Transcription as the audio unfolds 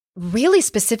really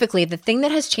specifically, the thing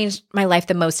that has changed my life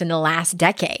the most in the last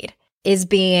decade is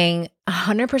being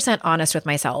 100% honest with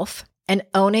myself and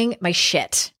owning my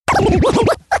shit.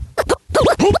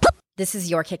 This is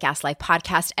Your Kick-Ass Life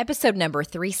Podcast, episode number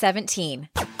 317.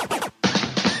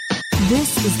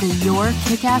 This is the Your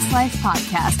Kick-Ass Life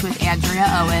Podcast with Andrea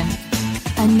Owen,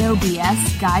 a no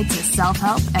BS guide to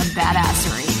self-help and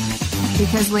badassery.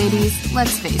 Because ladies,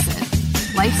 let's face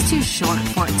it, life's too short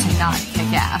for it to not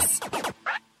kick ass.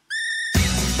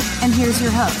 And here's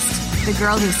your host, the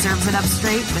girl who serves it up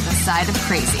straight with a side of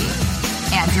crazy,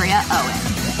 Andrea Owen.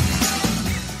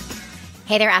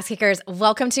 Hey there, ass kickers.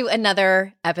 Welcome to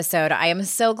another episode. I am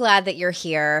so glad that you're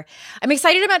here. I'm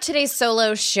excited about today's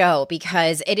solo show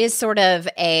because it is sort of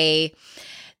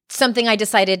something I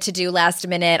decided to do last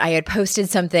minute. I had posted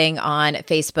something on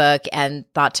Facebook and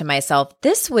thought to myself,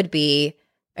 this would be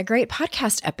a great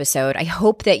podcast episode. I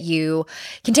hope that you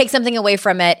can take something away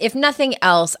from it. If nothing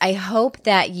else, I hope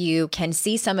that you can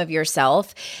see some of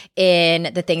yourself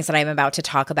in the things that I'm about to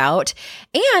talk about.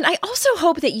 And I also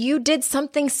hope that you did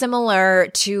something similar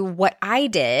to what I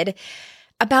did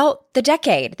about the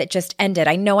decade that just ended.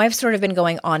 I know I've sort of been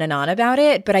going on and on about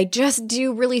it, but I just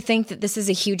do really think that this is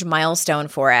a huge milestone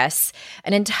for us.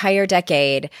 An entire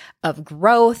decade of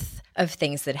growth, of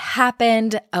things that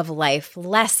happened, of life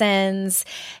lessons.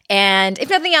 And if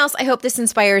nothing else, I hope this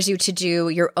inspires you to do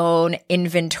your own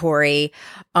inventory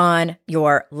on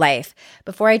your life.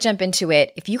 Before I jump into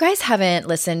it, if you guys haven't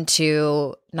listened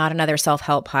to Not Another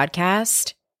Self-Help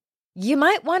podcast, you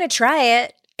might want to try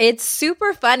it. It's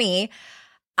super funny.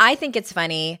 I think it's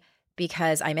funny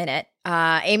because I'm in it.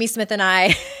 Amy Smith and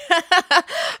I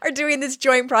are doing this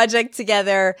joint project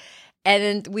together,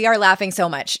 and we are laughing so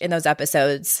much in those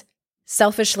episodes.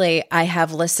 Selfishly, I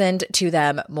have listened to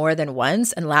them more than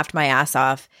once and laughed my ass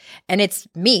off. And it's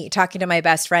me talking to my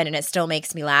best friend, and it still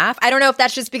makes me laugh. I don't know if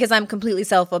that's just because I'm completely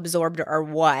self-absorbed or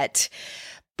what,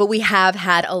 but we have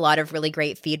had a lot of really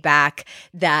great feedback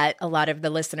that a lot of the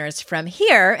listeners from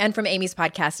here and from Amy's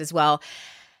podcast as well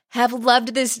have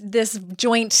loved this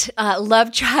joint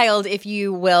love child, if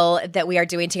you will, that we are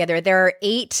doing together. There are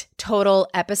 8 total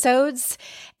episodes,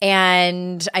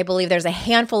 and I believe there's a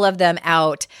handful of them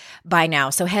out by now.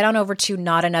 So head on over to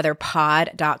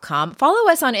notanotherpod.com. Follow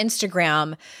us on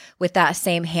Instagram with that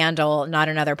same handle, Not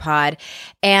Another Pod,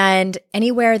 and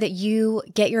anywhere that you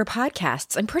get your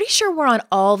podcasts. I'm pretty sure we're on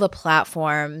all the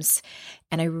platforms,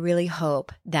 and I really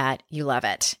hope that you love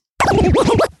it.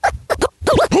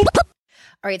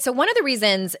 All right, so one of the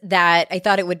reasons that I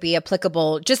thought it would be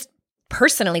applicable just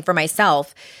personally for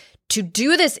myself to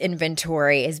do this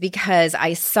inventory is because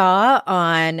I saw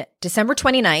on December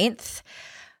 29th,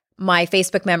 my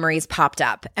Facebook memories popped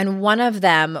up, and one of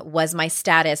them was my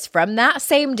status from that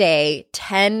same day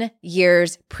 10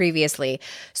 years previously.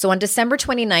 So on December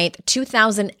 29th,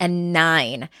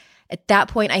 2009, at that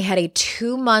point, I had a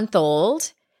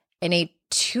 2-month-old and a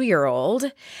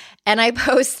 2-year-old. And I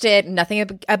posted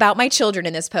nothing about my children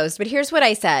in this post, but here's what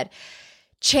I said.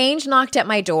 Change knocked at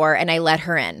my door and I let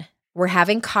her in. We're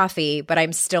having coffee, but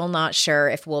I'm still not sure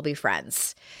if we'll be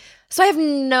friends. So I have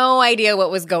no idea what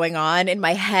was going on in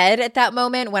my head at that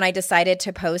moment when I decided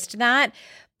to post that,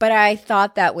 but I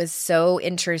thought that was so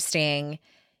interesting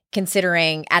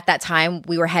considering at that time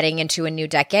we were heading into a new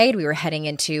decade. We were heading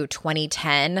into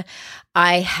 2010.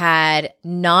 I had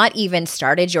not even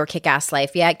started Your Kick-Ass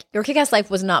Life yet. Your Kick-Ass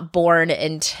Life was not born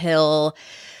until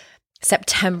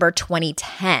September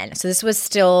 2010. So this was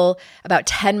still about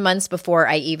 10 months before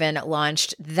I even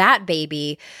launched that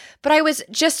baby. But I was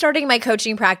just starting my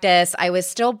coaching practice. I was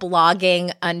still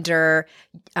blogging under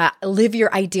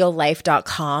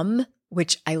liveyourideallife.com,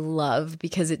 which I love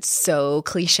because it's so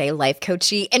cliche life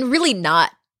coachy and really not,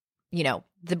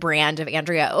 the brand of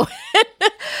Andrea Owen.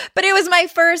 But it was my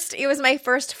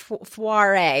first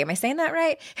foray. Am I saying that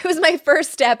right? It was my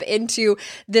first step into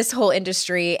this whole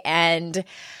industry, and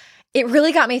it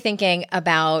really got me thinking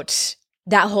about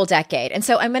that whole decade. And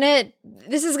so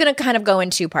this is going to kind of go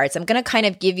in 2 parts. I'm going to kind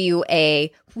of give you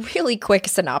a really quick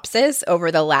synopsis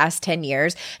over the last 10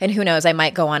 years. And who knows, I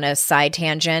might go on a side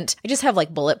tangent. I just have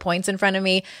like bullet points in front of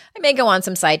me. I may go on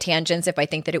some side tangents if I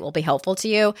think that it will be helpful to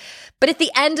you. But at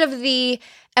the end of the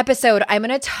episode, I'm going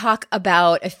to talk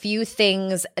about a few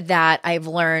things that I've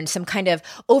learned, some kind of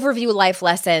overview life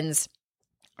lessons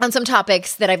on some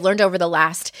topics that I've learned over the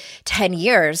last 10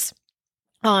 years.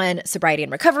 On sobriety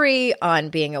and recovery, on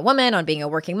being a woman, on being a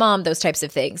working mom, those types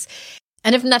of things.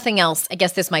 And if nothing else, I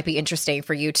guess this might be interesting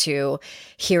for you to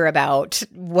hear about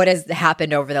what has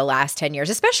happened over the last 10 years,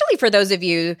 especially for those of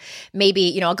you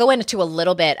maybe, I'll go into a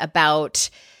little bit about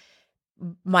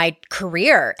my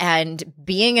career and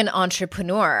being an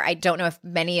entrepreneur. I don't know if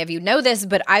many of you know this,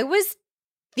 but I was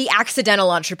the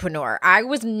accidental entrepreneur. I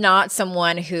was not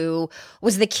someone who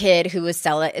was the kid who was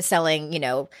selling,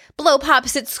 blow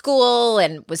pops at school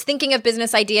and was thinking of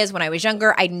business ideas when I was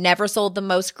younger. I never sold the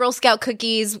most Girl Scout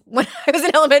cookies when I was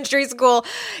in elementary school.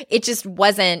 It just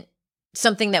wasn't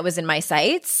something that was in my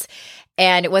sights.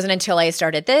 And it wasn't until I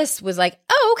started this was like,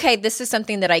 oh, okay, this is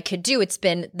something that I could do. It's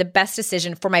been the best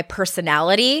decision for my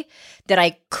personality that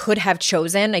I could have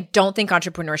chosen. I don't think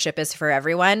entrepreneurship is for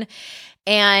everyone.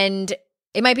 And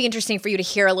it might be interesting for you to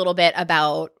hear a little bit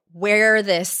about where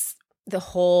the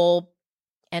whole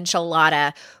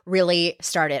enchilada really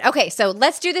started. Okay, so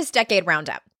let's do this decade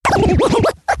roundup.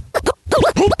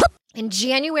 In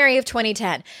January of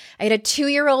 2010, I had a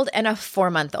 2-year-old and a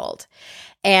 4-month-old.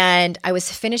 And I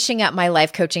was finishing up my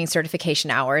life coaching certification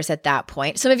hours at that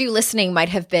point. Some of you listening might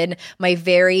have been my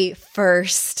very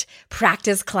first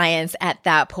practice clients at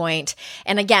that point.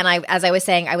 And again, as I was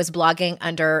saying, I was blogging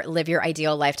under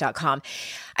liveyorideallife.com.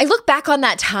 I look back on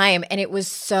that time and it was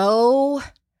so,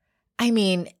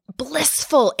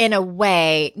 blissful in a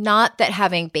way. Not that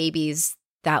having babies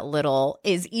that little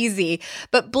is easy,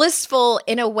 but blissful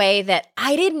in a way that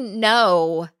I didn't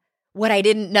know what I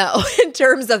didn't know in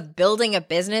terms of building a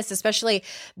business, especially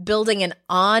building an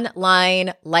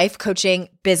online life coaching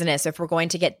business, if we're going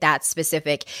to get that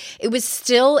specific. It was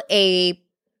still a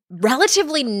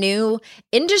relatively new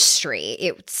industry.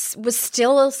 It was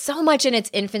still so much in its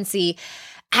infancy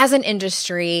as an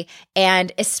industry,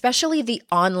 and especially the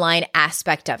online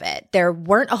aspect of it. There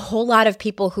weren't a whole lot of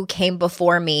people who came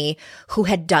before me who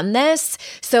had done this.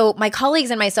 So my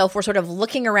colleagues and myself were sort of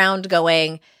looking around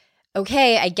going,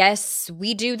 okay, I guess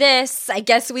we do this. I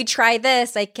guess we try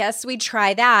this. I guess we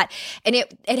try that. And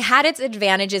it had its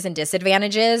advantages and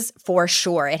disadvantages for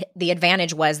sure. The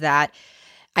advantage was that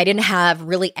I didn't have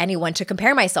really anyone to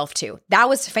compare myself to. That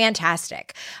was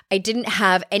fantastic. I didn't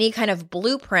have any kind of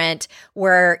blueprint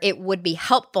where it would be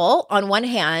helpful on one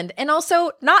hand and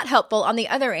also not helpful on the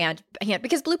other hand,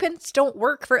 because blueprints don't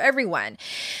work for everyone.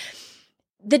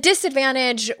 The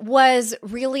disadvantage was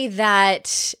really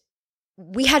that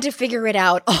we had to figure it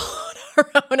out on our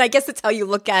own. I guess that's how you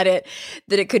look at it,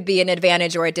 that it could be an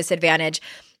advantage or a disadvantage.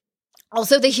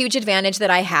 Also, the huge advantage that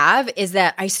I have is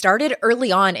that I started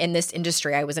early on in this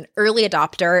industry. I was an early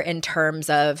adopter in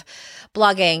terms of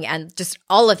blogging and just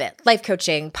all of it, life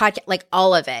coaching, podcast, like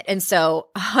all of it. And so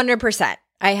 100%.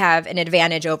 I have an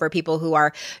advantage over people who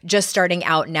are just starting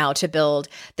out now to build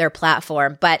their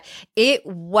platform. But it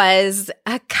was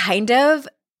a kind of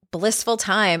blissful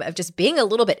time of just being a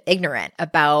little bit ignorant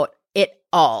about it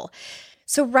all.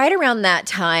 So right around that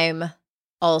time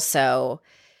also,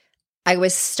 I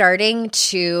was starting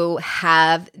to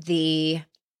have the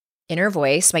inner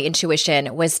voice, my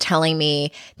intuition was telling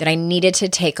me that I needed to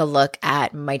take a look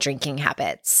at my drinking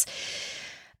habits.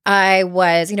 I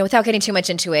was, without getting too much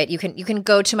into it, you can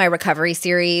go to my recovery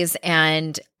series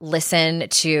and listen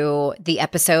to the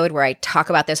episode where I talk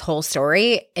about this whole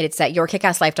story. It's at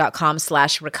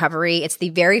yourkickasslife.com/recovery. It's the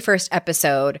very first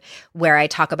episode where I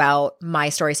talk about my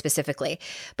story specifically.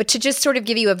 But to just sort of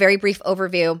give you a very brief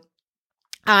overview,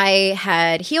 I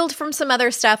had healed from some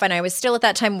other stuff, and I was still at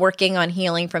that time working on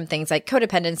healing from things like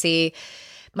codependency,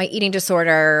 my eating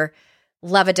disorder,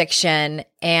 love addiction,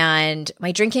 and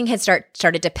my drinking had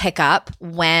started to pick up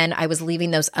when I was leaving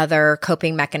those other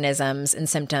coping mechanisms and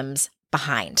symptoms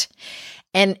behind.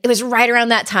 And it was right around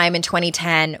that time in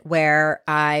 2010 where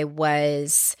I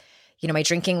was, my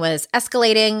drinking was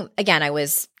escalating. Again, I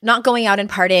was not going out and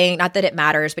partying, not that it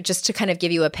matters, but just to kind of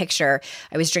give you a picture,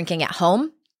 I was drinking at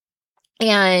home.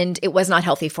 And it was not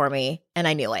healthy for me, and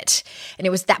I knew it. And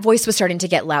it was that voice was starting to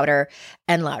get louder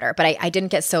and louder, but I didn't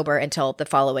get sober until the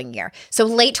following year. So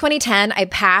late 2010, I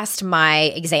passed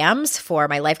my exams for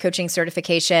my life coaching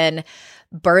certification,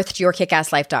 birthed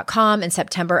yourkickasslife.com in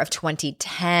September of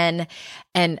 2010.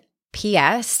 And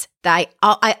P.S., I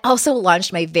also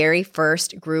launched my very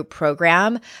first group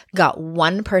program, got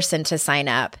one person to sign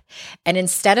up. And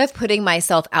instead of putting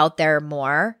myself out there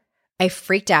more, I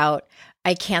freaked out.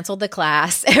 I canceled the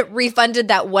class, refunded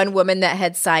that one woman that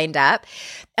had signed up.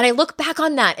 And I look back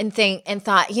on that and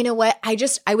thought, you know what?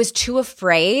 I was too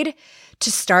afraid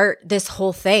to start this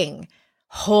whole thing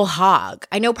whole hog.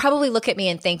 I know probably look at me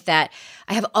and think that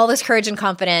I have all this courage and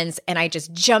confidence and I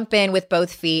just jump in with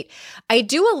both feet. I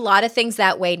do a lot of things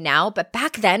that way now, but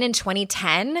back then in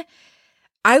 2010,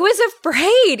 I was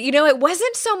afraid. It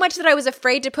wasn't so much that I was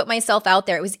afraid to put myself out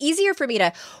there. It was easier for me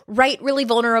to write really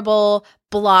vulnerable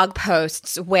blog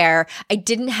posts where I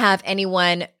didn't have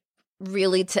anyone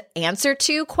really to answer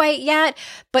to quite yet,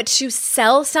 but to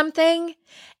sell something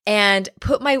and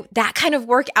put that kind of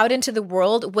work out into the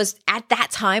world was at that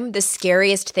time the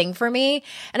scariest thing for me.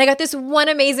 And I got this one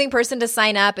amazing person to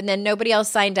sign up, and then nobody else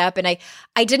signed up. And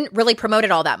I didn't really promote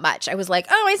it all that much. I was like,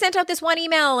 oh, I sent out this one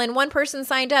email and one person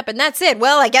signed up and that's it.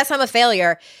 Well, I guess I'm a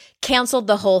failure. Canceled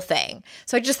the whole thing.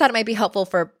 So I just thought it might be helpful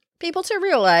for people to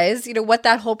realize, what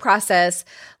that whole process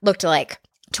looked like.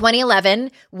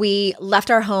 2011, we left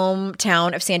our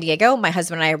hometown of San Diego. My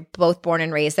husband and I are both born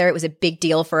and raised there. It was a big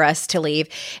deal for us to leave.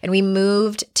 And we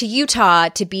moved to Utah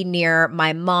to be near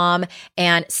my mom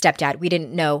and stepdad. We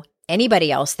didn't know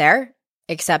anybody else there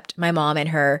except my mom and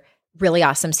her really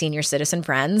awesome senior citizen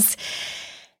friends.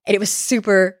 And it was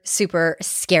super, super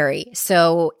scary.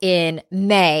 So in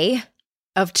May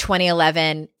of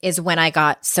 2011 is when I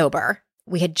got sober.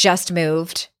 We had just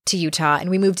moved to Utah, and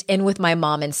we moved in with my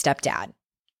mom and stepdad,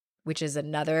 which is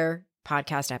another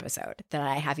podcast episode that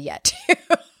I have yet to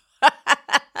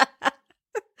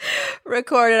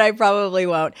record, and I probably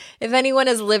won't. If anyone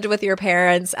has lived with your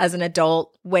parents as an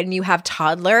adult when you have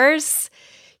toddlers,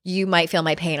 you might feel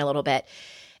my pain a little bit.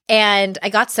 And I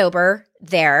got sober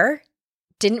there,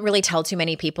 didn't really tell too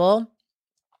many people.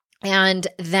 And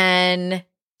then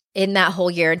in that whole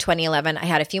year in 2011, I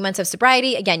had a few months of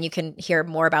sobriety. Again, you can hear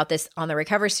more about this on the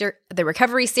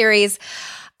recovery series.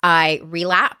 I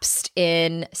relapsed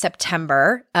in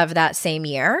September of that same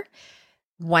year,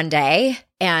 one day,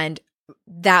 and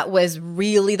that was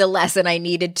really the lesson I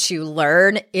needed to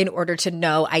learn in order to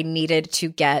know I needed to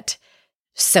get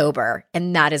sober.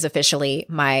 And that is officially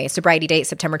my sobriety date,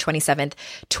 September 27th,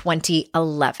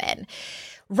 2011.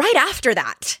 Right after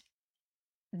that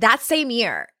same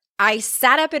year, I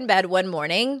sat up in bed one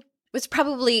morning. It was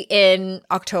probably in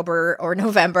October or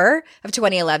November of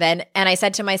 2011. And I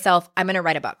said to myself, I'm going to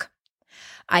write a book.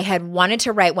 I had wanted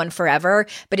to write one forever,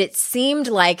 but it seemed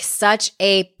like such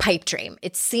a pipe dream.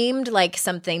 It seemed like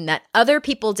something that other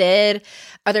people did,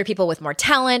 other people with more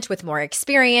talent, with more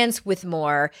experience, with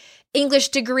more English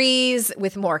degrees,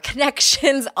 with more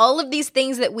connections, all of these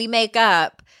things that we make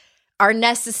up are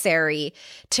necessary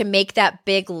to make that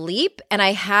big leap. And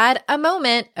I had a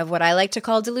moment of what I like to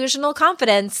call delusional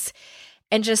confidence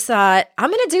and just thought,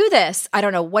 I'm going to do this. I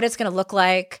don't know what it's going to look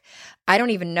like. I don't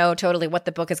even know totally what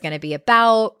the book is going to be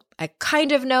about. I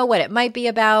kind of know what it might be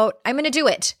about. I'm going to do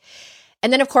it.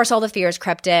 And then, of course, all the fears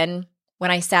crept in when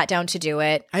I sat down to do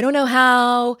it. I don't know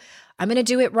how. I'm going to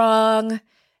do it wrong.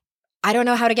 I don't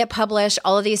know how to get published,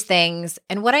 all of these things.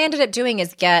 And what I ended up doing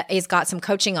is got some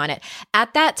coaching on it.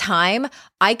 At that time,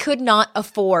 I could not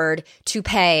afford to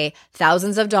pay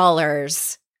thousands of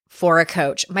dollars for a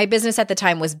coach. My business at the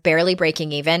time was barely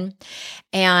breaking even.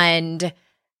 And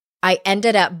I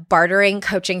ended up bartering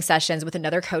coaching sessions with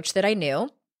another coach that I knew.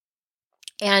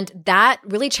 And that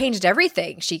really changed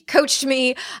everything. She coached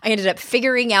me. I ended up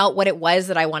figuring out what it was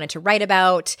that I wanted to write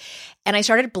about. And I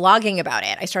started blogging about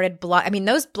it.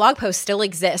 Those blog posts still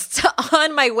exist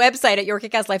on my website at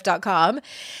yourkickasslife.com.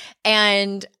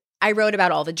 And I wrote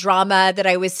about all the drama that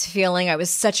I was feeling. I was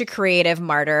such a creative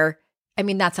martyr. I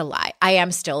mean, that's a lie. I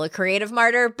am still a creative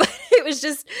martyr, but it was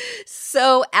just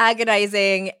so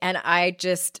agonizing. And I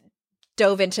just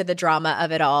dove into the drama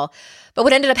of it all. But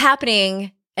what ended up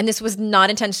happening, and this was not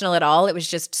intentional at all, it was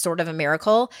just sort of a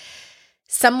miracle.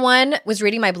 Someone was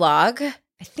reading my blog.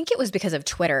 I think it was because of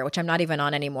Twitter, which I'm not even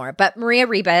on anymore. But Maria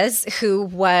Ribas, who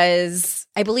was,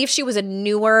 I believe she was a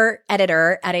newer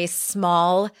editor at a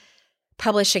small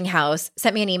publishing house,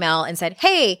 sent me an email and said,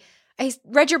 hey, I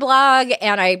read your blog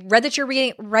and I read that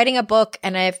you're writing a book.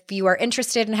 And if you are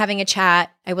interested in having a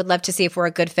chat, I would love to see if we're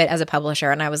a good fit as a publisher.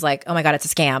 And I was like, oh my God, it's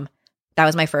a scam. That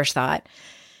was my first thought.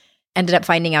 Ended up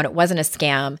finding out it wasn't a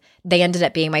scam. They ended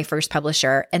up being my first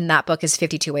publisher. And that book is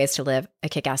 52 Ways to Live a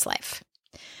Kick-Ass Life.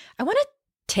 I want to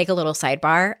take a little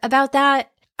sidebar about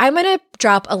that. I'm going to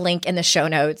drop a link in the show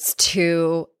notes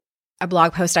to a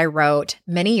blog post I wrote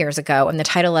many years ago. And the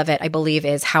title of it, I believe,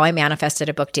 is How I Manifested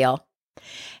a Book Deal.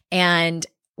 And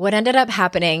what ended up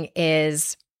happening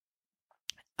is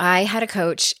I had a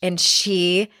coach and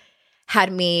she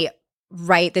had me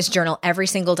write this journal every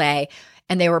single day.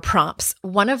 And they were prompts.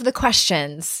 One of the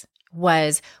questions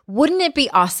was, wouldn't it be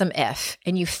awesome if,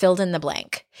 and you filled in the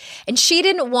blank. And she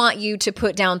didn't want you to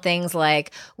put down things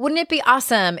like, wouldn't it be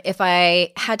awesome if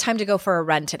I had time to go for a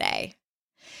run today?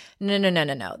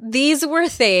 No. These were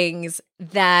things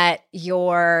that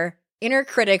your inner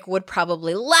critic would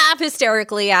probably laugh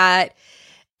hysterically at.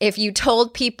 If you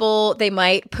told people, they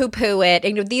might poo-poo it.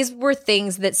 And these were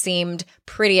things that seemed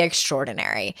pretty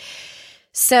extraordinary.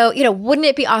 So, wouldn't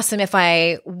it be awesome if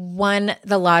I won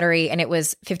the lottery and it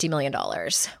was $50 million?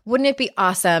 Wouldn't it be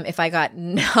awesome if I got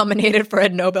nominated for a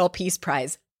Nobel Peace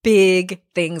Prize? big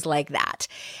things like that.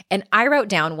 And I wrote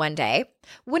down one day,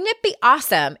 wouldn't it be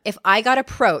awesome if I got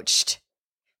approached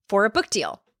for a book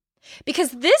deal?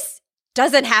 Because this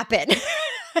doesn't happen.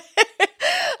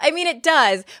 I mean, it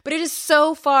does, but it is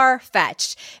so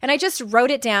far-fetched. And I just wrote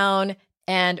it down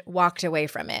and walked away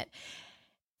from it.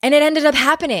 And it ended up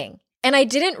happening. And I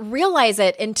didn't realize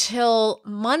it until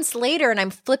months later. And I'm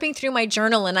flipping through my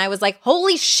journal and I was like,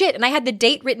 holy shit. And I had the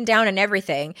date written down and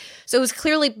everything. So it was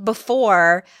clearly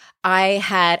before I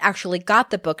had actually got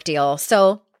the book deal.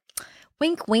 So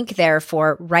wink, wink there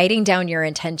for writing down your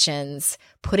intentions,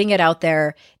 putting it out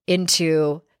there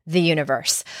into the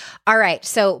universe. All right.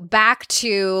 So back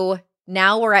to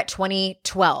now we're at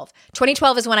 2012.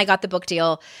 2012 is when I got the book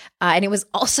deal. And it was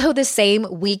also the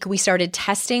same week we started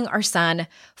testing our son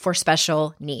for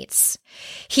special needs.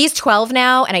 He's 12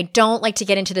 now, and I don't like to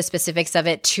get into the specifics of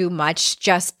it too much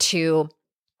just to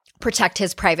protect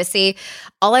his privacy.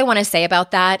 All I want to say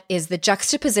about that is the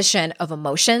juxtaposition of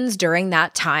emotions during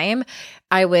that time.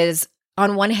 I was,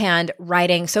 on one hand,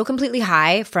 riding so completely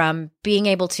high from being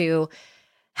able to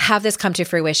have this come to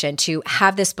fruition, to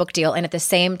have this book deal, and at the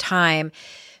same time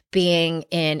being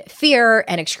in fear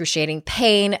and excruciating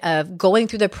pain of going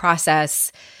through the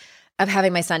process of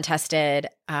having my son tested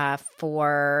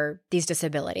for these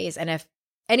disabilities. And if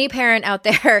any parent out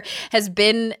there has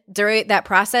been during that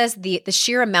process, the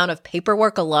sheer amount of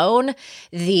paperwork alone,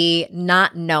 the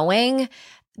not knowing,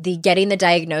 the getting the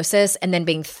diagnosis, and then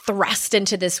being thrust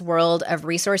into this world of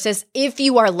resources, if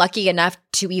you are lucky enough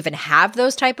to even have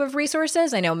those type of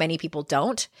resources, I know many people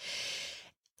don't,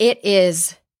 it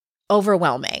is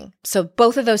overwhelming. So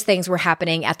both of those things were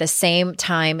happening at the same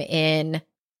time in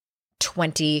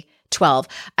 2012.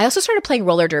 I also started playing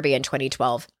roller derby in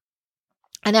 2012.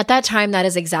 And at that time, that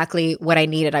is exactly what I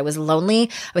needed. I was lonely.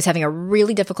 I was having a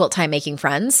really difficult time making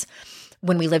friends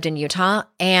when we lived in Utah.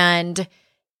 And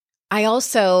I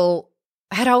also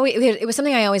had always, it was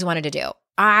something I always wanted to do.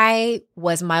 I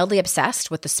was mildly obsessed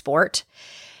with the sport.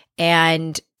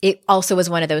 And it also was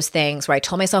one of those things where I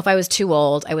told myself I was too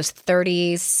old. I was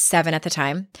 37 at the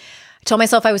time. I told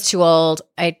myself I was too old.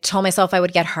 I told myself I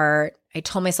would get hurt. I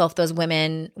told myself those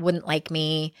women wouldn't like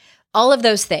me, all of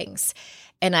those things.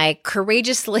 And I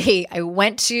courageously, I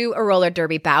went to a roller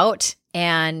derby bout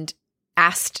and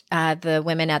asked the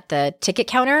women at the ticket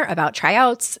counter about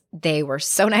tryouts. They were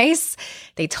so nice.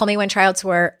 They told me when tryouts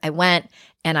were. I went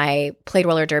and I played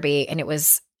roller derby, and it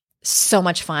was so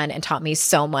much fun and taught me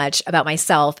so much about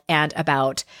myself and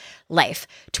about life.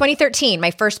 2013,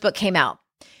 my first book came out.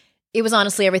 It was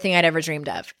honestly everything I'd ever dreamed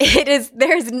of.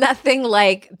 There's nothing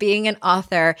like being an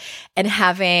author and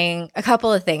having a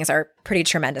couple of things are pretty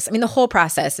tremendous. I mean, the whole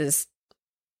process is,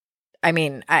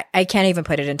 I can't even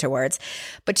put it into words.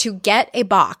 But to get a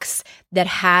box that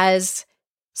has,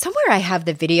 somewhere I have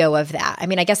the video of that. I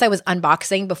mean, I guess I was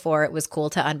unboxing before it was cool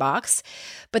to unbox.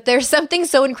 But there's something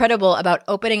so incredible about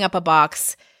opening up a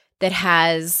box that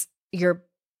has your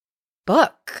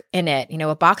book in it,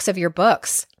 a box of your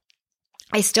books.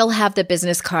 I still have the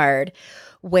business card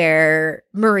where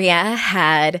Maria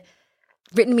had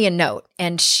written me a note,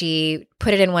 and she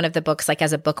put it in one of the books, like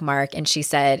as a bookmark. And she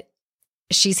said,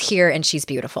 "She's here and she's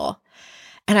beautiful."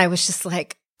 And I was just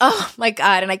like, oh my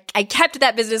God. And I kept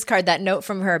that business card, that note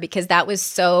from her, because it was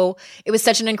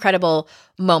such an incredible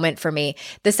moment for me.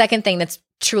 The second thing that's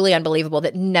truly unbelievable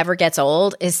that never gets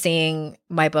old is seeing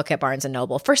my book at Barnes &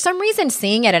 Noble. For some reason,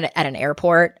 seeing it at an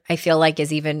airport, I feel like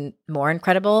is even more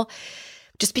incredible,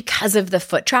 just because of the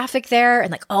foot traffic there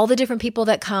and like all the different people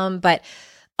that come. But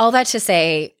all that to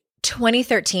say,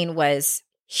 2013 was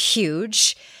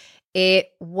huge. It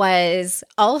was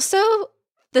also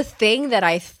the thing that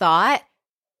I thought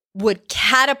would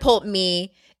catapult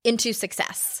me into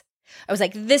success. I was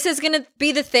like, this is going to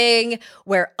be the thing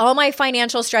where all my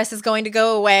financial stress is going to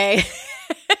go away.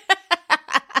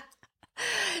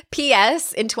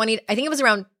 P.S. I think it was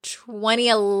around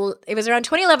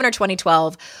 2011 or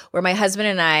 2012 where my husband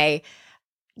and I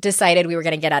decided we were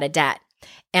going to get out of debt.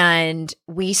 And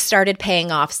we started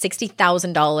paying off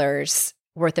 $60,000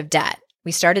 worth of debt.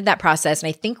 We started that process, and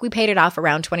I think we paid it off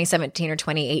around 2017 or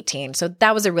 2018. So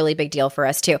that was a really big deal for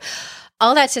us too.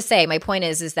 All that to say, my point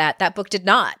is that book did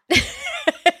not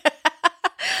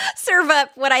serve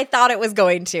up what I thought it was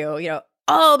going to.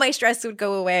 All my stress would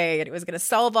go away and it was going to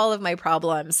solve all of my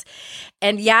problems.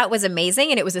 And yeah, it was amazing.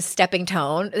 And it was a stepping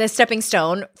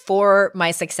stone for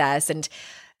my success. And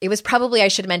it was probably, I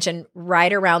should mention,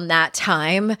 right around that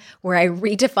time where I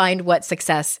redefined what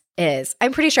success is.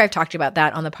 I'm pretty sure I've talked about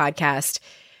that on the podcast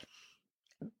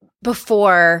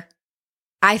before.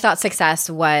 I thought success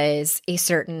was a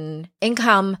certain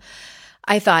income,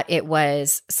 I thought it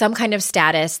was some kind of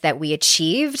status that we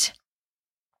achieved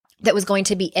that was going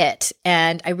to be it.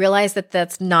 And I realized that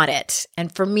that's not it.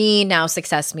 And for me now,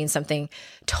 success means something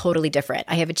totally different.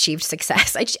 I have achieved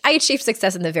success. I achieved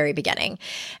success in the very beginning.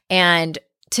 And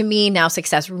to me now,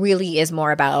 success really is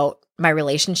more about my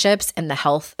relationships and the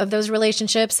health of those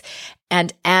relationships.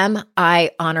 And am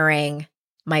I honoring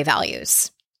my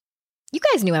values? You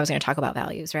guys knew I was going to talk about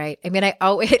values, right? I mean,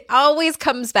 it always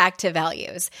comes back to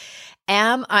values.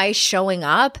 Am I showing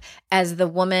up as the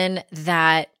woman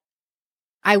that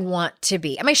I want to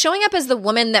be? Am I showing up as the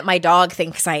woman that my dog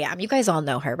thinks I am? You guys all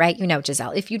know her, right? You know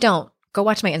Giselle. If you don't, go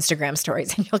watch my Instagram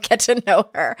stories and you'll get to know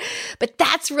her. But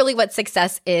that's really what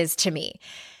success is to me.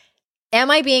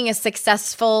 Am I being a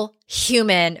successful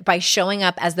human by showing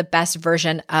up as the best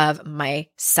version of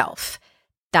myself?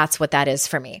 That's what that is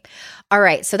for me. All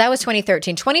right, so that was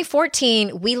 2013.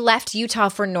 2014, we left Utah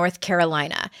for North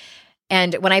Carolina.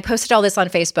 And when I posted all this on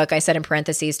Facebook, I said in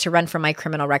parentheses to run from my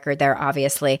criminal record there,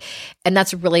 obviously. And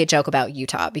that's really a joke about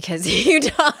Utah because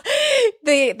Utah,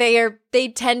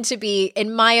 they tend to be,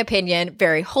 in my opinion,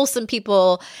 very wholesome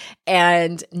people.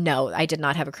 And no, I did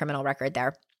not have a criminal record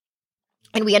there.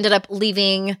 And we ended up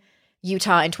leaving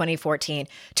Utah in 2014.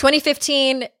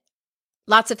 2015,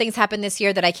 lots of things happened this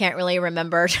year that I can't really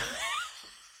remember.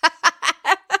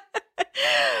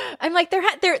 I'm like,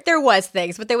 there was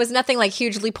things, but there was nothing like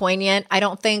hugely poignant, I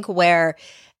don't think, where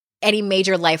any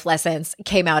major life lessons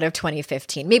came out of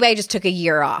 2015. Maybe I just took a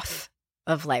year off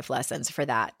of life lessons for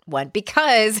that one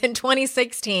because in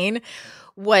 2016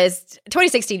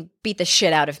 beat the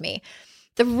shit out of me.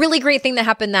 The really great thing that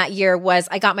happened that year was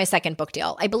I got my second book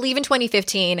deal. I believe in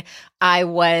 2015, I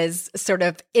was sort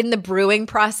of in the brewing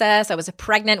process. I was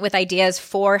pregnant with ideas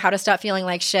for how to stop feeling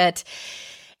like shit.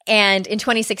 And in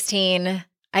 2016,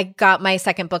 I got my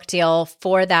second book deal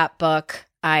for that book.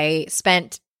 I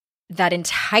spent that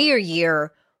entire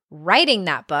year writing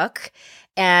that book.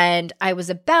 And I was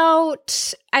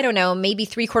about, I don't know, maybe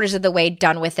 3/4 of the way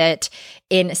done with it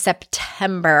in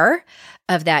September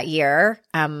of that year.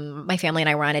 My family and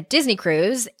I were on a Disney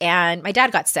cruise and my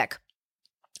dad got sick.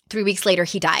 3 weeks later,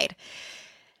 he died.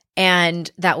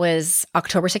 And that was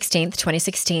October 16th,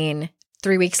 2016.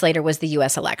 3 weeks later was the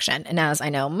US election. And as I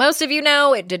know, most of you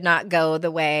know, it did not go the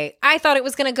way I thought it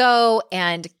was going to go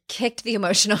and kicked the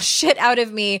emotional shit out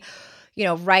of me,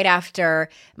 right after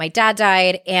my dad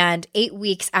died. And 8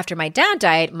 weeks after my dad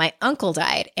died, my uncle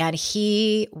died. And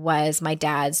he was my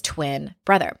dad's twin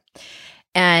brother.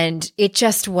 And it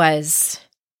just was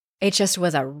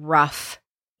a rough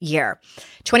year.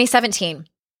 2017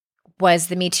 was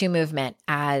the Me Too movement,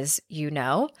 as you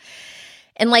know.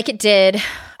 And like it did,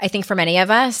 I think for many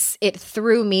of us, it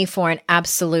threw me for an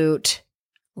absolute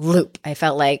loop. I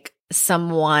felt like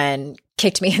someone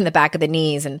kicked me in the back of the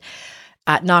knees and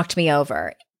knocked me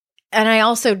over. And I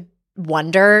also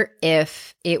wonder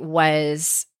if it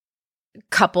was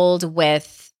coupled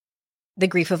with the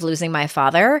grief of losing my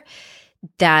father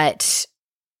that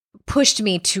pushed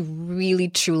me to really,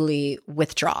 truly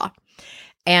withdraw.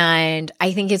 And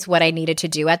I think it's what I needed to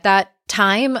do at that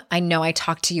time. I know I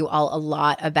talked to you all a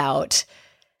lot about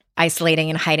isolating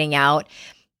and hiding out.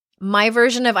 My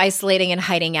version of isolating and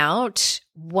hiding out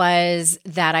was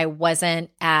that I wasn't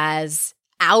as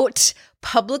out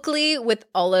publicly with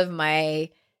all of my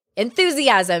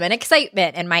enthusiasm and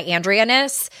excitement and my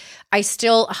Andrea-ness. I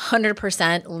still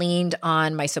 100% leaned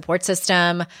on my support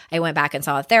system. I went back and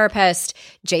saw a therapist.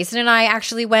 Jason and I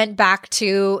actually went back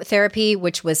to therapy,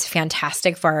 which was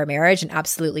fantastic for our marriage and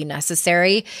absolutely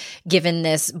necessary given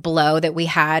this blow that we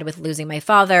had with losing my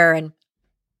father and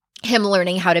him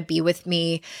learning how to be with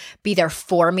me, be there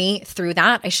for me through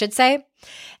that, I should say.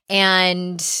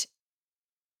 And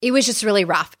it was just really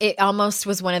rough. It almost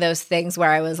was one of those things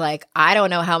where I was like, I don't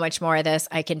know how much more of this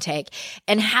I can take.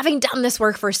 And having done this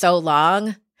work for so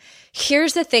long,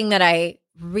 here's the thing that I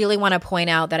really want to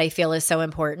point out that I feel is so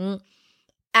important.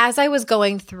 As I was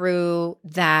going through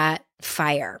that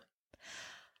fire,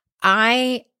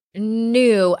 I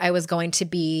knew I was going to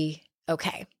be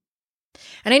okay.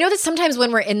 And I know that sometimes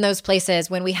when we're in those places,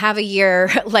 when we have a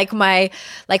year like my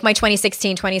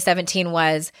 2016, 2017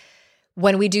 was,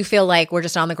 when we do feel like we're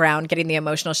just on the ground getting the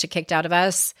emotional shit kicked out of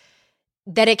us,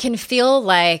 that it can feel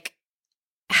like,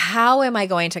 how am I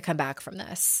going to come back from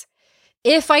this?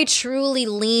 If I truly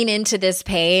lean into this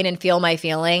pain and feel my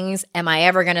feelings, am I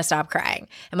ever going to stop crying?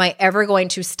 Am I ever going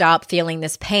to stop feeling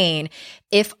this pain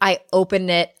if I open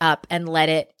it up and let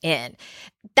it in?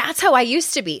 That's how I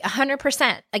used to be,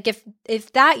 100%. Like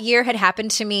if that year had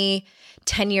happened to me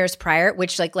 10 years prior,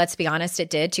 which let's be honest, it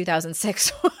did,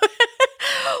 2006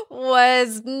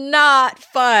 was not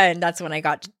fun. That's when I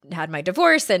had my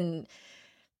divorce and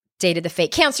dated the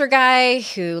fake cancer guy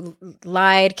who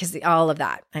lied, because all of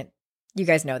that. You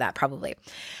guys know that probably.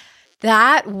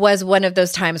 That was one of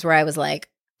those times where I was like,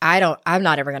 I'm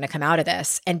not ever going to come out of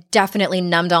this, and definitely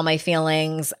numbed all my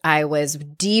feelings. I was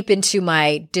deep into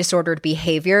my disordered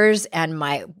behaviors and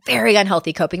my very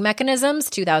unhealthy coping mechanisms,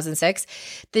 2006.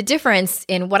 The difference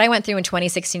in what I went through in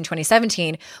 2016,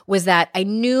 2017 was that I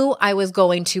knew I was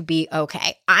going to be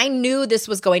okay. I knew this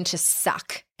was going to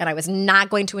suck, and I was not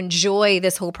going to enjoy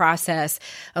this whole process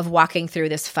of walking through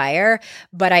this fire,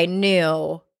 but I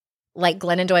knew, like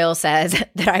Glennon Doyle says,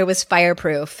 that I was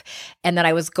fireproof and that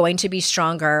I was going to be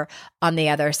stronger on the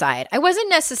other side. I wasn't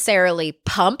necessarily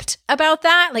pumped about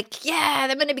that. Like, yeah,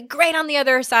 I'm going to be great on the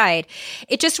other side.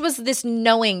 It just was this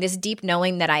knowing, this deep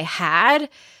knowing that I had,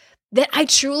 that I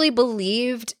truly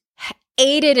believed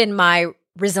aided in my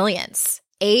resilience,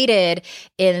 aided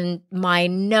in my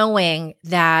knowing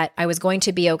that I was going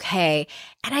to be okay.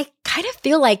 And I kind of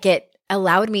feel like it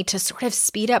allowed me to sort of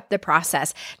speed up the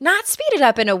process, not speed it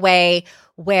up in a way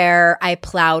where I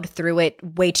plowed through it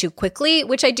way too quickly,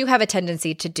 which I do have a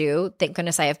tendency to do. Thank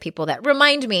goodness I have people that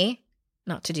remind me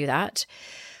not to do that.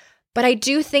 But I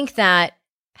do think that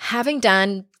having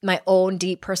done my own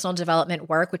deep personal development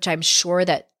work, which I'm sure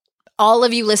that all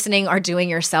of you listening are doing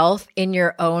yourself in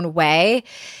your own way,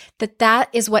 that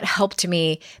is what helped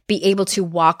me be able to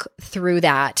walk through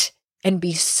that and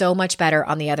be so much better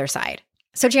on the other side.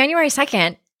 So January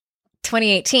 2nd,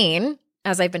 2018,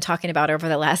 as I've been talking about over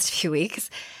the last few weeks,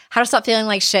 How to Stop Feeling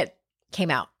Like Shit came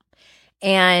out.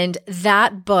 And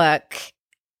that book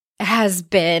has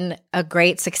been a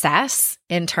great success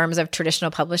in terms of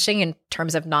traditional publishing, in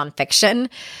terms of nonfiction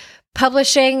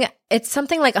publishing. It's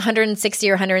something like 160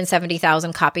 or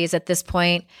 170,000 copies at this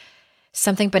point,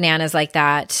 something bananas like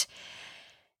that.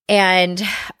 And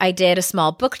I did a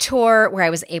small book tour where I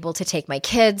was able to take my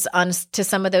kids on to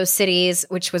some of those cities,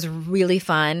 which was really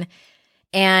fun,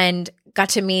 and got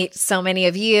to meet so many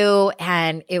of you.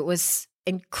 And it was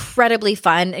incredibly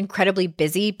fun, incredibly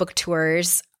busy. Book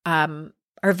tours are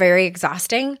very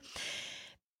exhausting,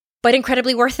 but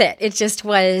incredibly worth it. It just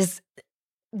was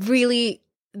really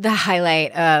the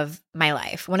highlight of my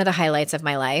life, one of the highlights of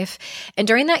my life. And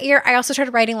during that year, I also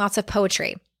started writing lots of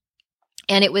poetry.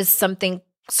 And it was something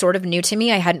sort of new to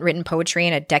me. I hadn't written poetry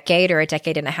in a decade or a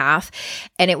decade and a half.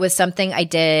 And it was something I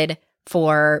did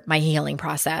for my healing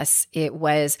process. It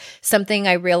was something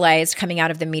I realized coming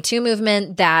out of the Me Too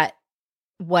movement that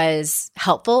was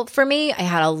helpful for me. I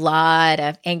had a lot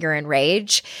of anger and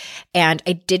rage, and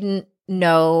I didn't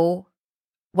know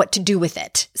what to do with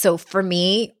it. So for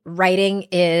me, writing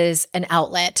is an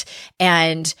outlet.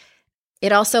 And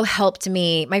it also helped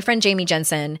me. My friend Jamie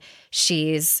Jensen,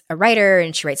 she's a writer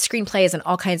and she writes screenplays and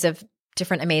all kinds of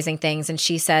different amazing things. And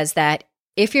she says that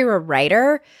if you're a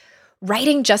writer,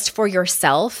 writing just for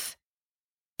yourself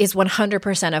is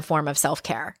 100% a form of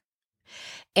self-care.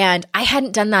 And I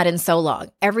hadn't done that in so long.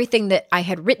 Everything that I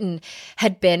had written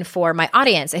had been for my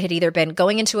audience. It had either been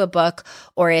going into a book,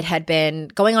 or it had been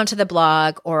going onto the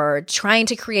blog, or trying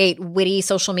to create witty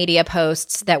social media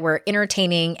posts that were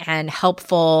entertaining and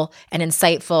helpful and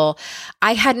insightful.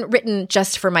 I hadn't written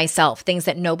just for myself, things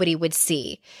that nobody would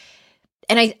see.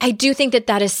 And I do think that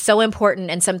that is so important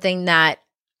and something that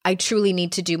I truly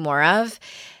need to do more of.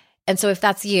 And so if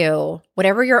that's you,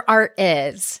 whatever your art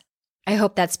is, I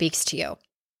hope that speaks to you.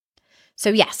 So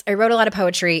yes, I wrote a lot of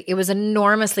poetry. It was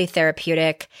enormously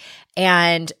therapeutic.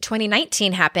 And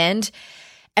 2019 happened,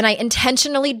 and I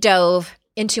intentionally dove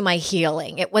into my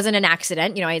healing. It wasn't an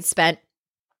accident. I had spent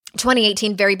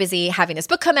 2018 very busy having this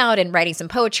book come out and writing some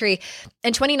poetry.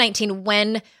 And 2019,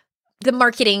 when the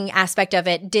marketing aspect of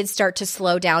it did start to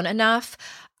slow down enough,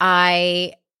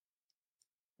 I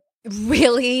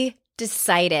really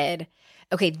decided,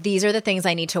 okay, these are the things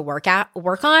I need to work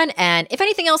on. And if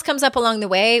anything else comes up along the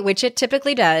way, which it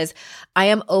typically does, I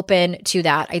am open to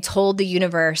that. I told the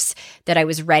universe that I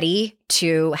was ready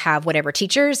to have whatever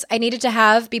teachers I needed to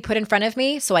have be put in front of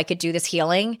me so I could do this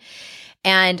healing.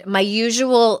 And my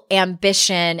usual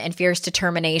ambition and fierce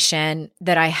determination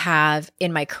that I have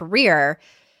in my career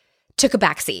took a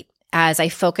backseat as I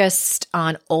focused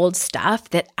on old stuff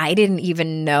that I didn't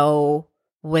even know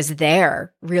was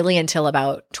there really until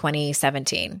about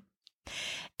 2017.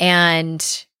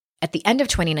 And at the end of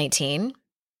 2019,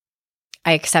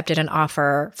 I accepted an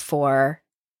offer for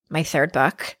my third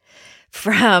book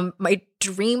from my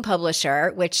dream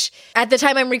publisher, which at the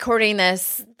time I'm recording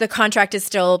this, the contract is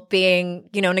still being,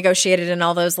 negotiated and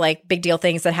all those like big deal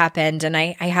things that happened. And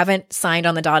I haven't signed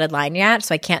on the dotted line yet,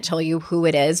 so I can't tell you who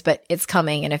it is, but it's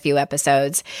coming in a few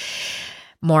episodes.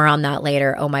 More on that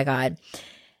later. Oh my God.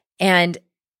 And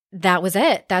that was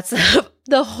it. That's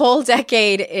the whole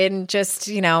decade in just,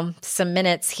 some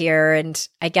minutes here. And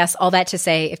I guess all that to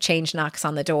say, if change knocks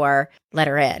on the door, let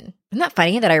her in. Isn't that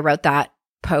funny that I wrote that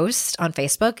post on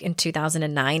Facebook in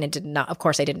 2009 and of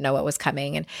course, I didn't know what was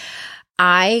coming. And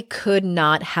I could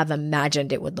not have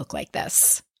imagined it would look like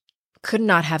this. Could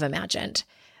not have imagined.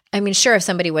 I mean, sure, if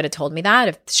somebody would have told me that,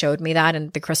 if showed me that in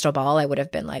the crystal ball, I would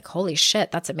have been like, holy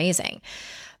shit, that's amazing.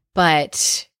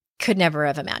 But could never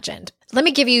have imagined. Let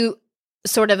me give you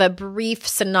sort of a brief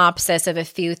synopsis of a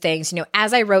few things.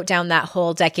 As I wrote down that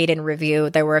whole decade in review,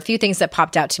 there were a few things that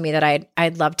popped out to me that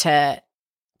I'd love to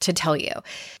tell you.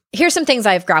 Here's some things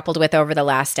I've grappled with over the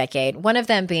last decade, one of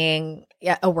them being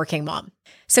a working mom.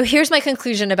 So here's my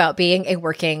conclusion about being a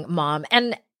working mom.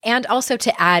 And also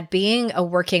to add, being a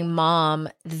working mom,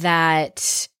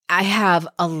 that I have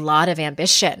a lot of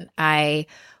ambition. I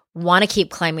want to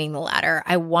keep climbing the ladder.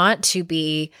 I want to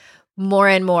be more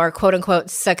and more, quote unquote,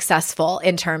 successful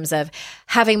in terms of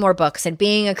having more books and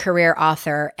being a career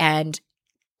author and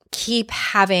keep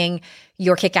having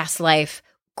Your Kick-Ass Life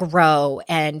grow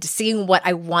and seeing what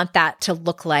I want that to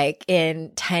look like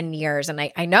in 10 years. And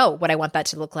I know what I want that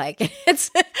to look like.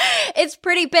 It's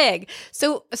pretty big.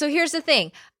 So here's the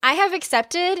thing. I have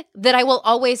accepted that I will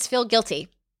always feel guilty,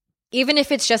 even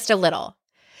if it's just a little.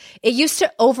 It used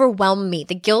to overwhelm me.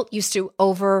 The guilt used to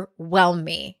overwhelm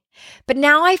me. But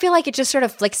now I feel like it just sort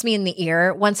of flicks me in the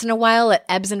ear once in a while. It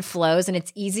ebbs and flows, and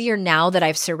it's easier now that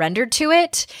I've surrendered to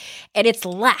it. And it's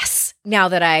less now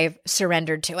that I've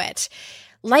surrendered to it.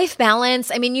 Life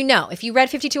balance, I mean, if you read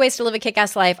 52 Ways to Live a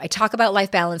Kick-Ass Life, I talk about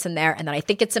life balance in there, and that I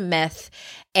think it's a myth.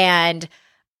 And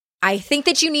I think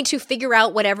that you need to figure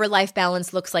out whatever life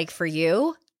balance looks like for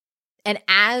you. And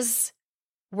as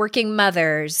working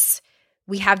mothers,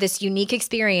 we have this unique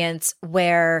experience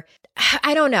where,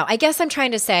 I don't know, I guess I'm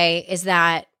trying to say is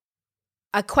that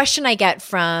a question I get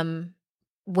from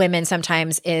women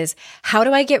sometimes is, how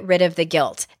do I get rid of the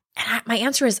guilt? And my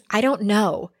answer is, I don't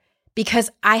know. Because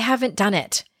I haven't done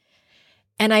it.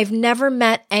 And I've never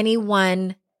met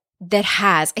anyone that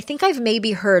has. I think I've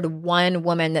maybe heard one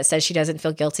woman that says she doesn't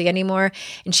feel guilty anymore.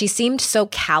 And she seemed so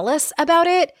callous about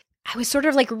it. I was sort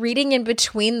of like reading in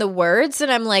between the words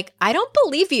and I'm like, I don't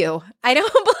believe you. I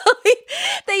don't believe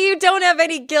that you don't have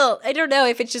any guilt. I don't know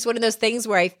if it's just one of those things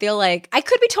where I feel like I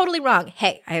could be totally wrong.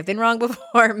 Hey, I have been wrong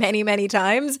before many, many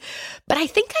times, but I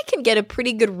think I can get a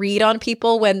pretty good read on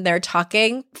people when they're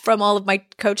talking from all of my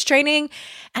coach training.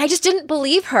 And I just didn't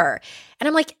believe her. And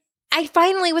I'm like, I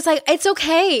finally was like, it's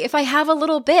okay if I have a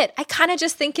little bit. I kind of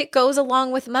just think it goes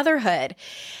along with motherhood.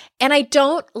 And I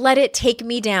don't let it take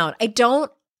me down. I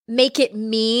don't make it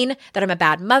mean that I'm a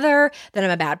bad mother, that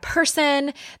I'm a bad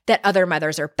person, that other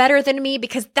mothers are better than me,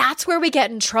 because that's where we get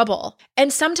in trouble.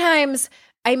 And sometimes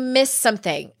I miss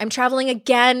something. I'm traveling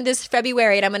again this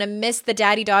February and I'm going to miss the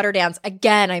daddy-daughter dance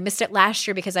again. I missed it last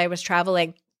year because I was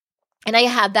traveling and I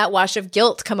had that wash of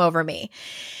guilt come over me.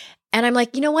 And I'm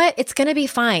like, you know what? It's going to be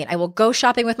fine. I will go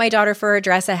shopping with my daughter for a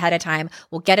dress ahead of time.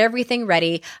 We'll get everything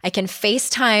ready. I can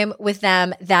FaceTime with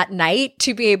them that night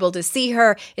to be able to see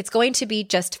her. It's going to be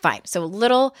just fine. So a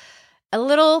little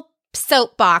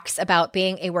soapbox about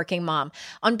being a working mom.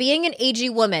 On being an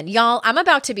aging woman, y'all, I'm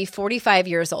about to be 45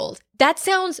 years old. That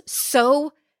sounds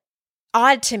so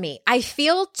odd to me. I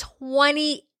feel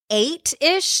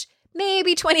 28-ish,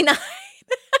 maybe 29.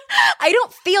 I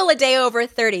don't feel a day over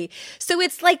 30. So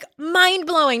it's like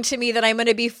mind-blowing to me that I'm going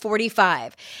to be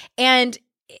 45. And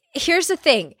here's the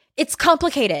thing. It's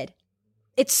complicated.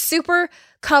 It's super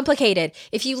complicated.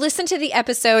 If you listen to the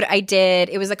episode I did,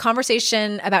 it was a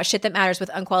conversation about shit that matters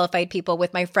with unqualified people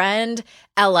with my friend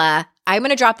Ella. I'm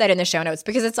going to drop that in the show notes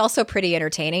because it's also pretty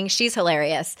entertaining. She's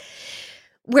hilarious.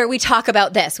 Where we talk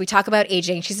about this. We talk about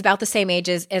aging. She's about the same age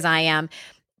as I am.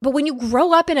 But when you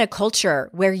grow up in a culture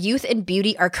where youth and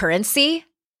beauty are currency,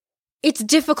 it's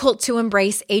difficult to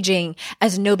embrace aging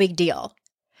as no big deal.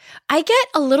 I get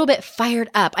a little bit fired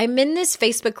up. I'm in this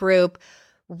Facebook group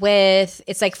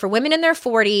it's like for women in their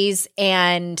 40s,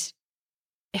 and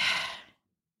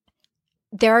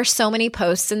there are so many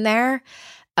posts in there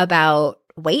about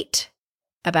weight,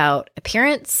 about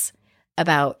appearance,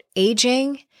 about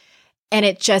aging, and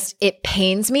it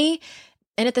pains me.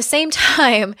 And at the same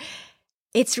time,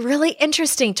 it's really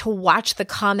interesting to watch the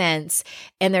comments.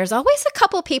 And there's always a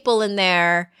couple people in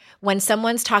there when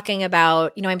someone's talking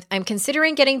about, I'm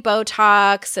considering getting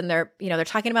Botox, and they're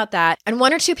talking about that. And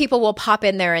one or two people will pop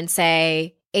in there and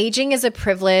say, aging is a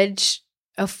privilege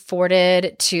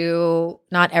afforded to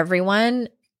not everyone.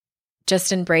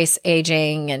 Just embrace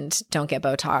aging and don't get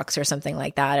Botox or something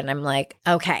like that. And I'm like,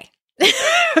 okay.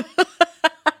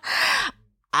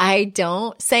 I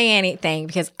don't say anything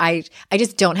because I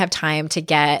just don't have time to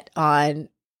get on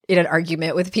in an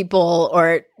argument with people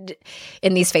or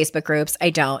in these Facebook groups. I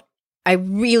don't. I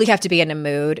really have to be in a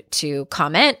mood to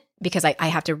comment because I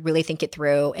have to really think it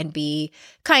through and be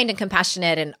kind and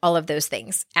compassionate and all of those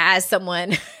things. As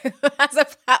someone who has a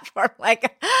platform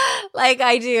like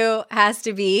I do has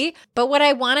to be. But what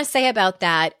I want to say about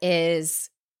that is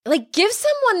like give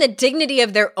someone the dignity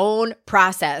of their own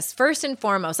process first and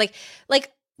foremost. Wait,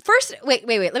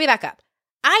 let me back up.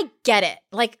 I get it.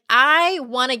 Like I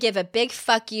want to give a big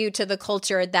fuck you to the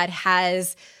culture that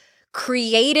has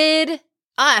created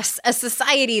us, a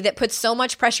society that puts so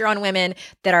much pressure on women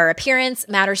that our appearance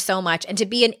matters so much. And to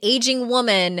be an aging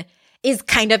woman is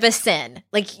kind of a sin.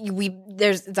 Like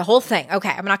there's the whole thing. Okay,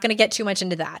 I'm not going to get too much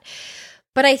into that.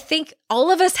 But I think all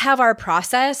of us have our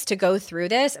process to go through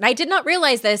this. And I did not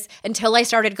realize this until I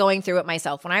started going through it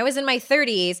myself. When I was in my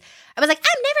 30s, I was like,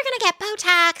 I'm never going to get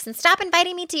Botox and stop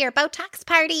inviting me to your Botox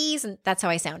parties. And that's how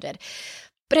I sounded.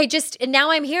 But and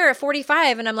now I'm here at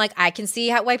 45 and I'm like, I can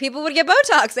see why people would get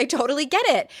Botox. I totally get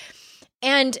it.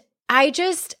 And I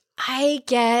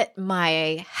get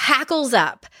my hackles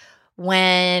up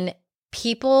when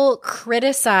people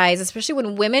criticize, especially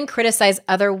when women criticize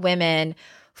other women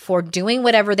for doing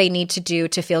whatever they need to do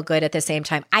to feel good at the same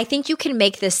time. I think you can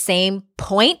make the same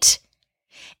point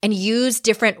and use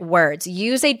different words,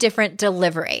 use a different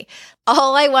delivery.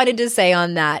 All I wanted to say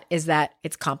on that is that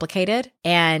it's complicated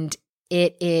and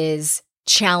it is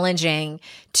challenging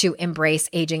to embrace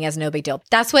aging as no big deal.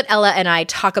 That's what Ella and I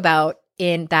talk about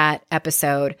in that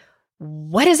episode.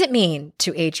 What does it mean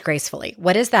to age gracefully?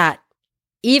 What does that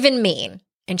even mean?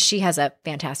 And she has a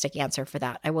fantastic answer for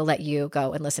that. I will let you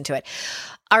go and listen to it.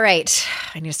 All right.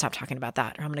 I need to stop talking about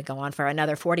that or I'm going to go on for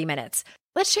another 40 minutes.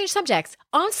 Let's change subjects.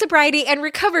 On sobriety and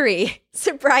recovery.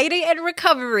 Sobriety and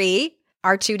recovery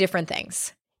are two different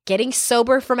things. Getting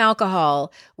sober from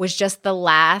alcohol was just the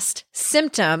last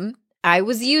symptom I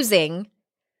was using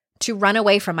to run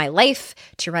away from my life,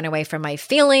 to run away from my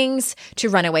feelings, to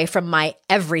run away from my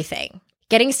everything.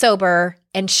 Getting sober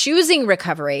and choosing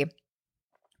recovery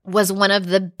was one of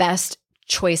the best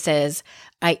choices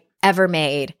I ever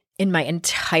made in my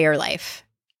entire life.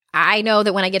 I know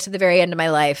that when I get to the very end of my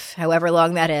life, however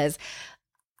long that is,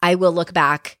 I will look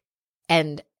back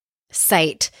and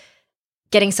cite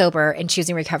getting sober and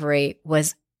choosing recovery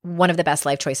was one of the best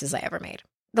life choices I ever made.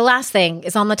 The last thing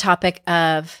is on the topic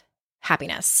of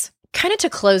happiness. Kind of to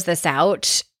close this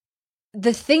out,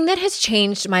 the thing that has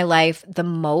changed my life the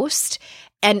most,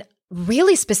 and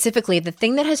really specifically the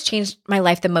thing that has changed my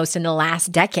life the most in the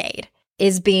last decade,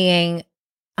 is being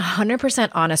 100%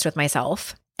 honest with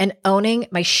myself and owning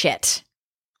my shit.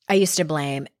 I used to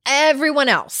blame everyone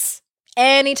else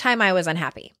anytime I was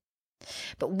unhappy.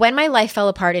 But when my life fell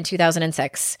apart in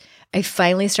 2006, I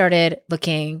finally started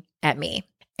looking at me.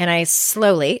 And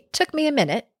took me a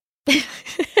minute,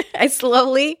 I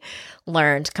slowly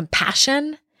learned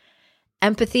compassion,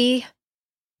 empathy,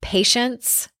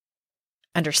 patience,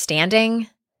 understanding,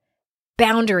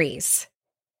 boundaries,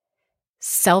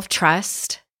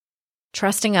 self-trust,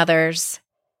 trusting others,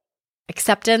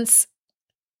 acceptance,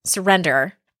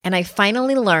 surrender. And I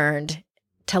finally learned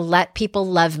to let people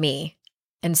love me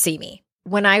and see me.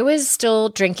 When I was still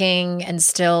drinking and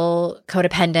still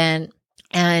codependent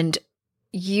and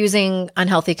using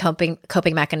unhealthy coping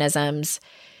mechanisms,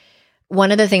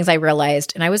 one of the things I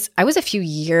realized, and I was a few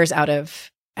years out of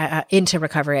into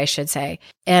recovery, I should say,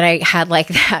 and I had like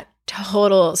that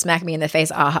total smack me in the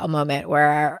face aha moment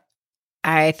where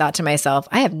I thought to myself,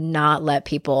 I have not let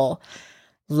people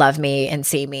love me and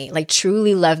see me, like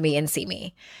truly love me and see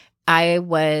me. I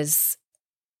was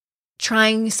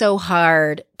trying so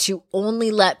hard to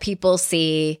only let people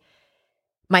see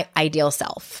my ideal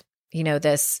self. You know,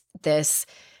 this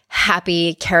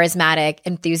happy, charismatic,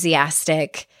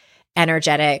 enthusiastic,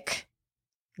 energetic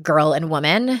girl and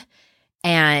woman.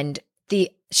 And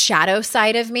the shadow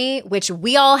side of me, which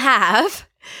we all have,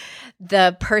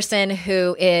 the person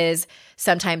who is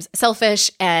sometimes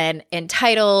selfish and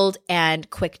entitled and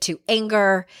quick to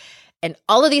anger, and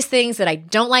all of these things that I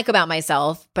don't like about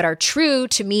myself, but are true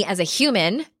to me as a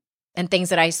human and things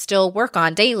that I still work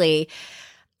on daily,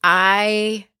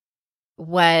 I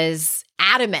was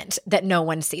adamant that no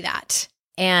one see that.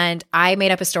 And I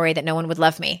made up a story that no one would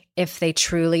love me if they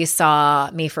truly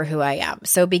saw me for who I am.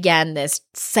 So began this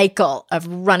cycle of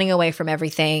running away from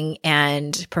everything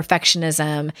and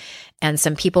perfectionism and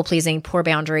some people-pleasing, poor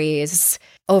boundaries,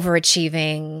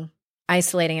 overachieving,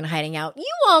 isolating and hiding out.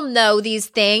 You all know these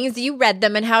things. You read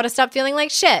them and How to Stop Feeling Like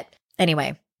Shit.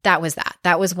 Anyway, that was that.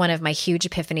 That was one of my huge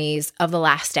epiphanies of the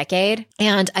last decade.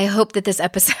 And I hope that this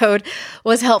episode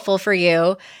was helpful for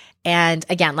you. And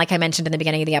again, like I mentioned in the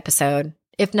beginning of the episode,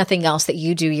 if nothing else, that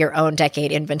you do your own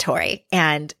decade inventory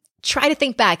and try to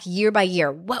think back year by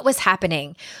year. What was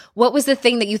happening? What was the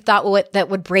thing that you thought that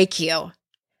would break you?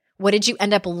 What did you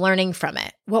end up learning from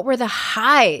it? What were the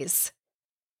highs?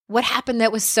 What happened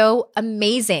that was so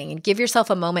amazing? And give yourself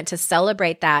a moment to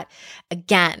celebrate that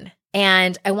again.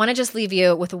 And I want to just leave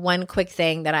you with one quick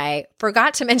thing that I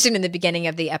forgot to mention in the beginning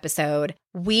of the episode.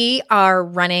 We are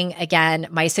running again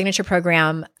my signature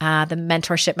program, the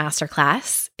Mentorship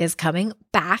Masterclass is coming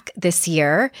back this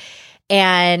year.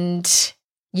 And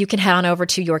you can head on over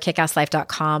to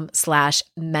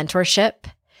yourkickasslife.com/mentorship,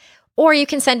 or you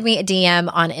can send me a DM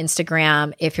on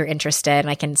Instagram if you're interested, and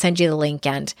I can send you the link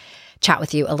and chat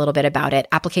with you a little bit about it.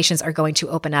 Applications are going to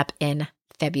open up in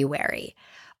February.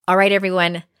 All right,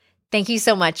 everyone. Thank you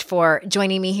so much for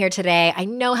joining me here today. I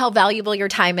know how valuable your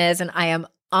time is, and I am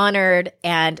honored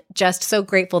and just so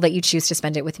grateful that you choose to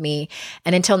spend it with me.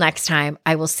 And until next time,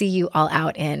 I will see you all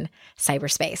out in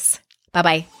cyberspace.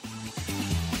 Bye-bye.